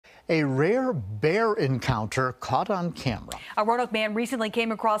A rare bear encounter caught on camera. A Roanoke man recently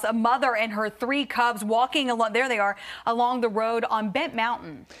came across a mother and her 3 cubs walking along, there they are, along the road on Bent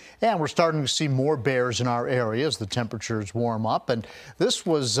Mountain. And we're starting to see more bears in our area as the temperatures warm up. And this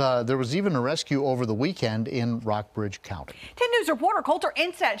was, there was even a rescue over the weekend in Rockbridge County. 10 News reporter Coulter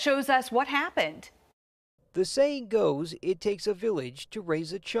Instead shows us what happened. The saying goes, it takes a village to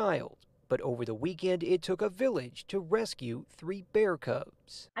raise a child. But over the weekend, it took a village to rescue 3 bear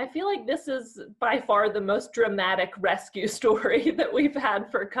cubs. I feel like this is by far the most dramatic rescue story that we've had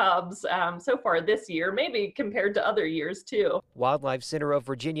for cubs so far this year, maybe compared to other years too. Wildlife Center of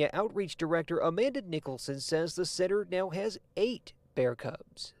Virginia Outreach Director Amanda Nicholson says the center now has 8 bear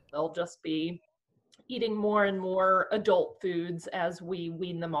cubs. They'll just be eating more and more adult foods as we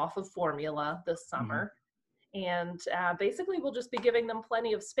wean them off of formula this summer. And basically we'll just be giving them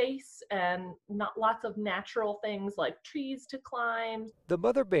plenty of space and not lots of natural things like trees to climb. The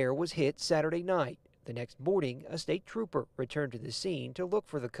mother bear was hit Saturday night. The next morning, a state trooper returned to the scene to look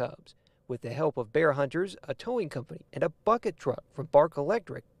for the cubs. With the help of bear hunters, a towing company, and a bucket truck from Bark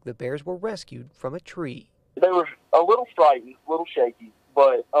Electric, the bears were rescued from a tree. They were a little frightened, a little shaky,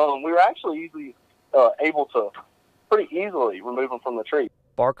 but we were actually able to pretty easily remove them from the tree.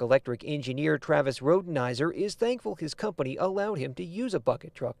 Bark Electric engineer Travis Rodenizer is thankful his company allowed him to use a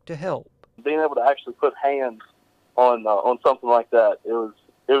bucket truck to help. Being able to actually put hands on something like that, it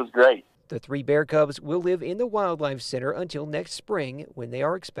was great. The 3 bear cubs will live in the Wildlife Center until next spring when they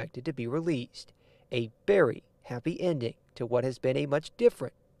are expected to be released. A very happy ending to what has been a much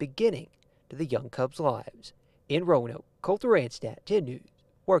different beginning to the young cubs' lives. In Roanoke, Coulter Instead, 10 News,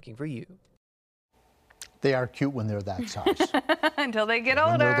 working for you. They are cute when they're that size. Until they get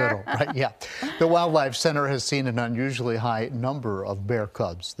older. When they're little, right? Yeah. The Wildlife Center has seen an unusually high number of bear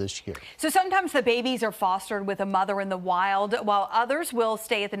cubs this year. So sometimes the babies are fostered with a mother in the wild, while others will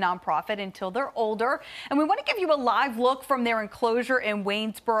stay at the nonprofit until they're older. And we want to give you a live look from their enclosure in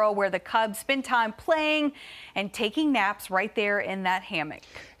Waynesboro, where the cubs spend time playing and taking naps right there in that hammock.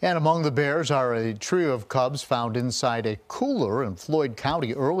 And among the bears are a trio of cubs found inside a cooler in Floyd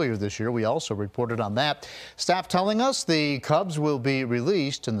County earlier this year. We also reported on that. Staff telling us the cubs will be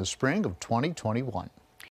released in the spring of 2021.